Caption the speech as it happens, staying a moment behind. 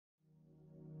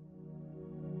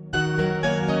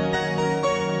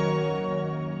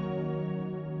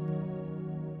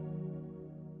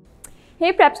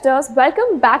Hey Prepsters,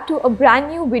 welcome back to a brand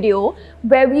new video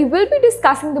where we will be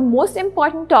discussing the most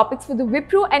important topics for the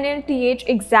Wipro NLTH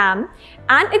exam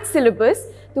and its syllabus.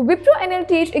 The Wipro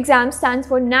NLTH exam stands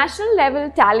for National Level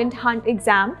Talent Hunt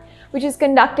Exam, which is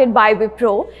conducted by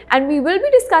Wipro, and we will be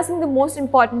discussing the most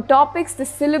important topics, the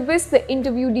syllabus, the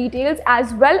interview details,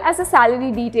 as well as the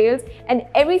salary details and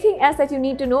everything else that you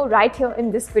need to know right here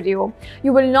in this video.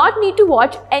 You will not need to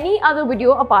watch any other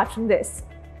video apart from this.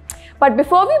 But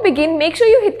before we begin, make sure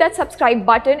you hit that subscribe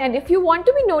button, and if you want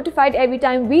to be notified every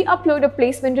time we upload a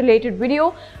placement related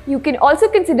video, you can also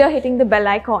consider hitting the bell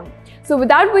icon. So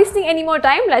without wasting any more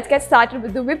time, let's get started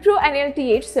with the Wipro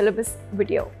NLTH syllabus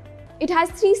video. It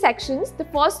has three sections. The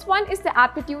first one is the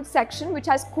aptitude section, which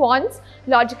has quants,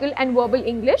 logical and verbal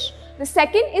English. The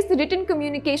second is the written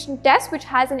communication test, which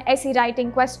has an essay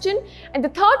writing question. And the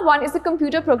third one is the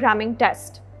computer programming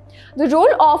test. The role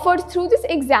offered through this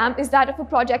exam is that of a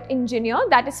project engineer,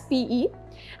 that is PE,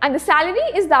 and the salary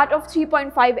is that of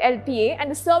 3.5 LPA,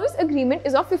 and the service agreement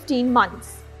is of 15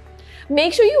 months.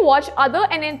 Make sure you watch other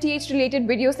NLTH related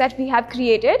videos that we have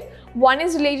created. One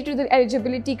is related to the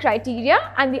eligibility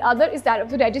criteria and the other is that of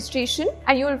the registration,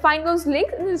 and you will find those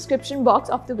links in the description box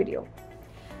of the video.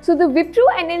 So the Wipro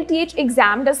NLTH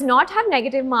exam does not have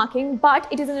negative marking, but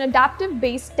it is an adaptive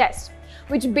based test,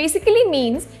 which basically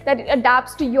means that it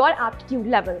adapts to your aptitude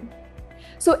level.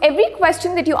 So every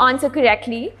question that you answer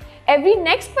correctly, every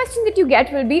next question that you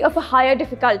get will be of a higher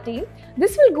difficulty.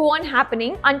 This will go on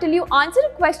happening until you answer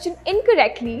a question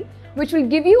incorrectly, which will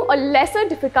give you a lesser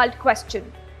difficult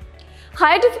question.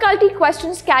 Higher difficulty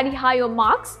questions carry higher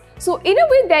marks. So in a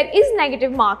way, there is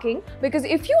negative marking, because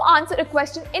if you answer a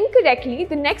question incorrectly,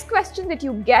 the next question that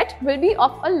you get will be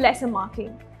of a lesser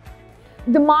marking.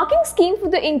 The marking scheme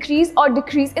for the increase or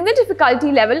decrease in the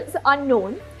difficulty level is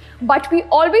unknown, but we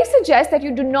always suggest that you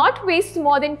do not waste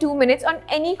more than 2 minutes on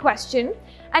any question,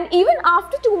 and even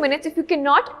after 2 minutes, if you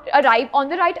cannot arrive on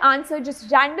the right answer,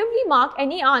 just randomly mark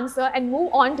any answer and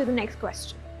move on to the next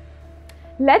question.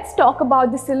 Let's talk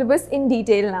about the syllabus in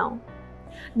detail now.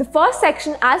 The first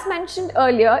section, as mentioned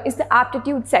earlier, is the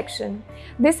aptitude section.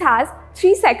 This has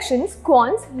three sections: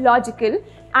 quants, logical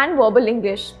and verbal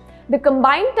English. The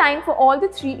combined time for all the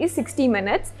three is 60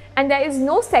 minutes, and there is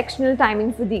no sectional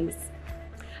timing for these.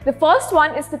 The first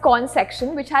one is the quant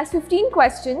section, which has 15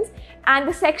 questions, and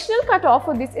the sectional cutoff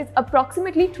for this is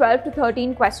approximately 12 to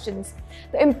 13 questions.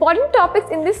 The important topics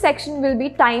in this section will be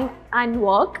time and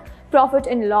work, profit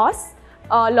and loss,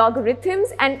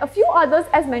 logarithms, and a few others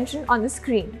as mentioned on the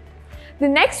screen. The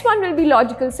next one will be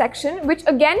logical section, which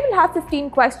again will have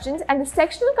 15 questions, and the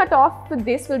sectional cutoff for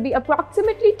this will be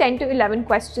approximately 10 to 11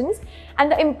 questions.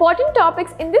 And the important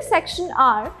topics in this section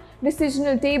are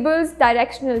decisional tables,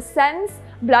 directional sense,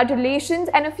 blood relations,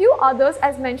 and a few others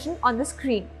as mentioned on the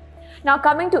screen. Now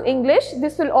coming to English,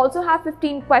 this will also have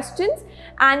 15 questions,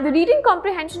 and the reading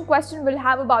comprehension question will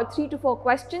have about 3 to 4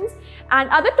 questions, and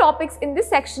other topics in this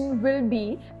section will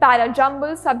be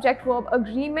para-jumble, subject-verb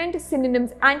agreement,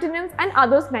 synonyms, antonyms, and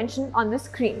others mentioned on the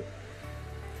screen.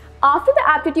 After the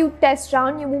aptitude test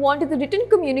round, you move on to the written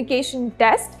communication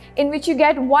test, in which you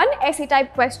get one essay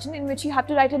type question in which you have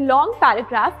to write a long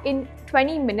paragraph in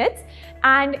 20 minutes,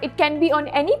 and it can be on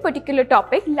any particular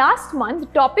topic. Last month, the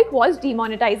topic was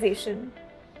demonetization.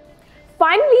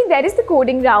 Finally, there is the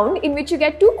coding round, in which you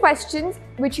get two questions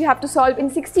which you have to solve in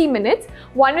 60 minutes.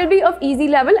 One will be of easy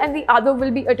level and the other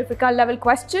will be a difficult level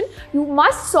question. You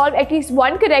must solve at least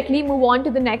one correctly, move on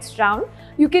to the next round.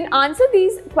 You can answer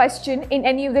these questions in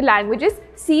any of the languages: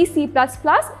 C, C++,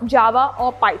 Java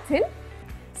or Python.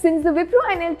 Since the Wipro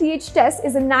NLTH test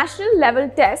is a national level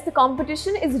test, the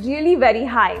competition is really very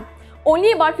high.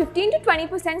 Only about 15 to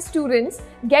 20% students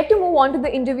get to move on to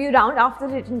the interview round after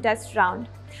the written test round.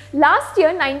 Last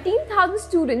year, 19,000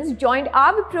 students joined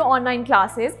our Wipro online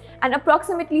classes, and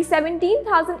approximately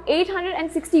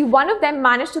 17,861 of them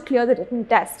managed to clear the written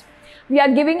test. We are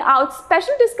giving out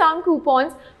special discount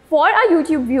coupons for our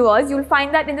YouTube viewers. You'll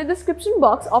find that in the description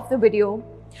box of the video.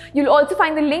 You'll also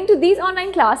find the link to these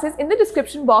online classes in the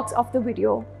description box of the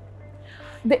video.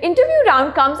 The interview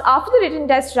round comes after the written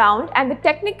test round, and the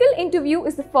technical interview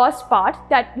is the first part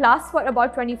that lasts for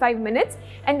about 25 minutes,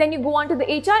 and then you go on to the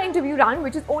HR interview round,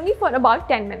 which is only for about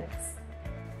 10 minutes.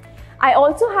 I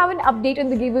also have an update on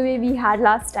the giveaway we had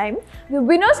last time. The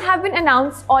winners have been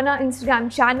announced on our Instagram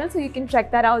channel, so you can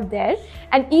check that out there.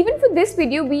 And even for this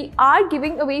video, we are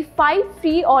giving away 5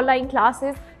 free online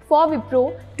classes for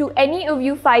Wipro to any of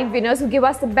you 5 winners who give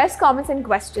us the best comments and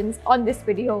questions on this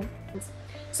video.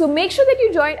 So make sure that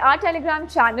you join our Telegram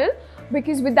channel,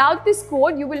 because without this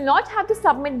code, you will not have the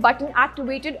submit button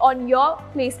activated on your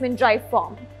placement drive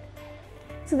form.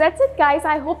 So that's it guys,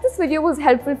 I hope this video was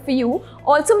helpful for you.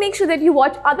 Also make sure that you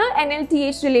watch other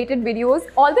NLTH related videos.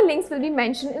 All the links will be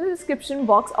mentioned in the description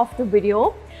box of the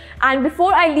video. And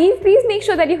before I leave, please make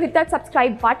sure that you hit that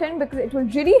subscribe button because it will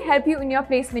really help you in your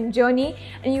placement journey.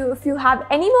 And if you have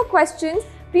any more questions,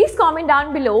 please comment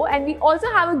down below. And we also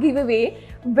have a giveaway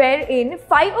wherein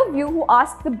 5 of you who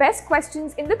ask the best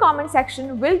questions in the comment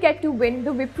section will get to win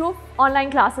the Wipro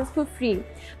online classes for free.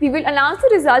 We will announce the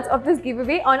results of this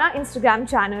giveaway on our Instagram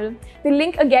channel. The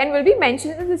link again will be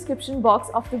mentioned in the description box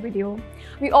of the video.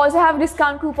 We also have a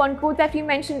discount coupon code that we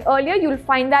mentioned earlier. You will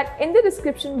find that in the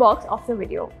description box of the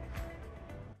video.